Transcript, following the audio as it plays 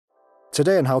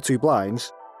Today on How To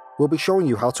Blinds, we'll be showing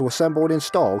you how to assemble and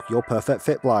install your perfect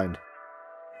fit blind.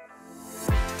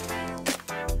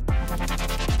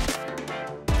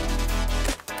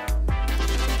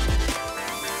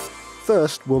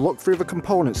 First, we'll look through the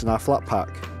components in our flat pack.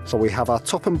 So we have our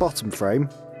top and bottom frame,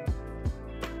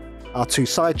 our two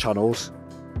side channels,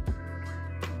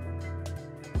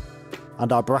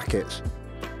 and our brackets.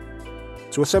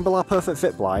 To assemble our perfect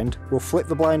fit blind, we'll flip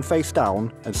the blind face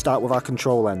down and start with our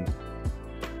control end.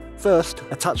 First,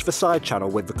 attach the side channel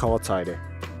with the cord tidy.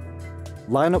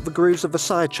 Line up the grooves of the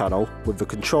side channel with the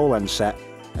control end set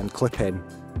and clip in.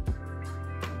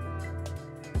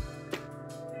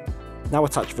 Now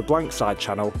attach the blank side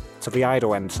channel to the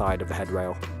idle end side of the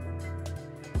headrail.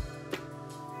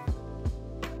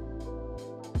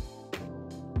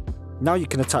 Now you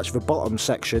can attach the bottom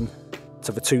section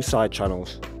to the two side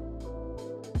channels.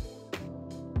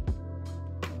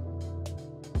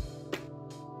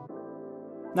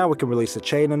 Now we can release the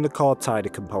chain and the cord tidy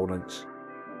components.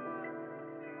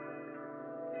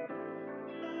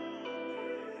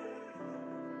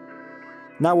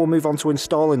 Now we'll move on to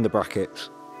installing the brackets.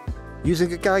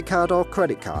 Using a guide card or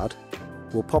credit card,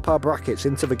 we'll pop our brackets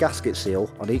into the gasket seal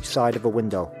on each side of the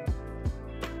window.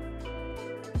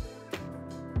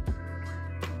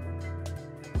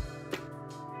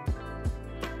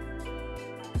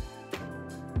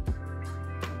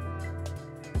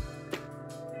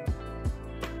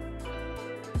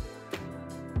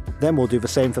 Then we'll do the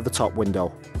same for the top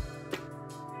window.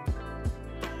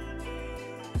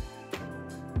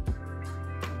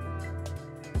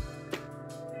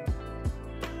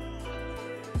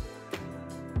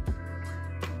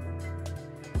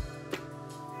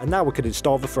 And now we can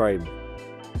install the frame.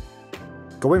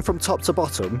 Going from top to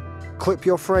bottom, clip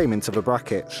your frame into the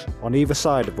brackets on either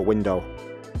side of the window.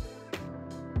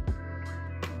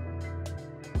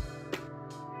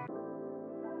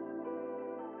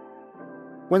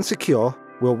 When secure,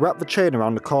 we'll wrap the chain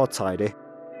around the cord tidy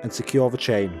and secure the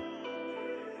chain.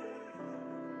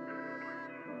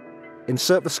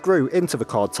 Insert the screw into the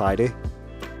cord tidy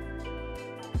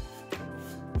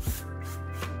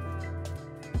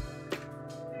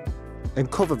and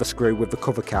cover the screw with the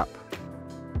cover cap.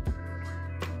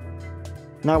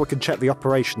 Now we can check the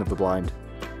operation of the blind.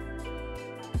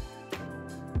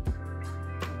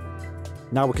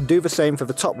 Now we can do the same for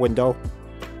the top window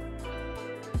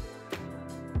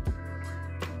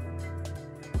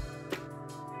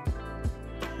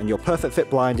and your perfect fit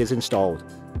blind is installed.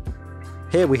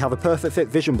 Here we have a perfect fit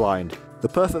vision blind. The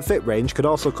perfect fit range could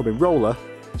also come in roller,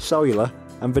 cellular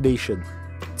and venetian.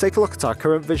 Take a look at our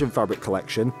current vision fabric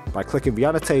collection by clicking the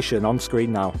annotation on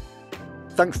screen now.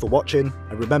 Thanks for watching,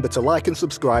 and remember to like and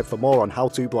subscribe for more on How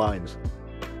To Blinds.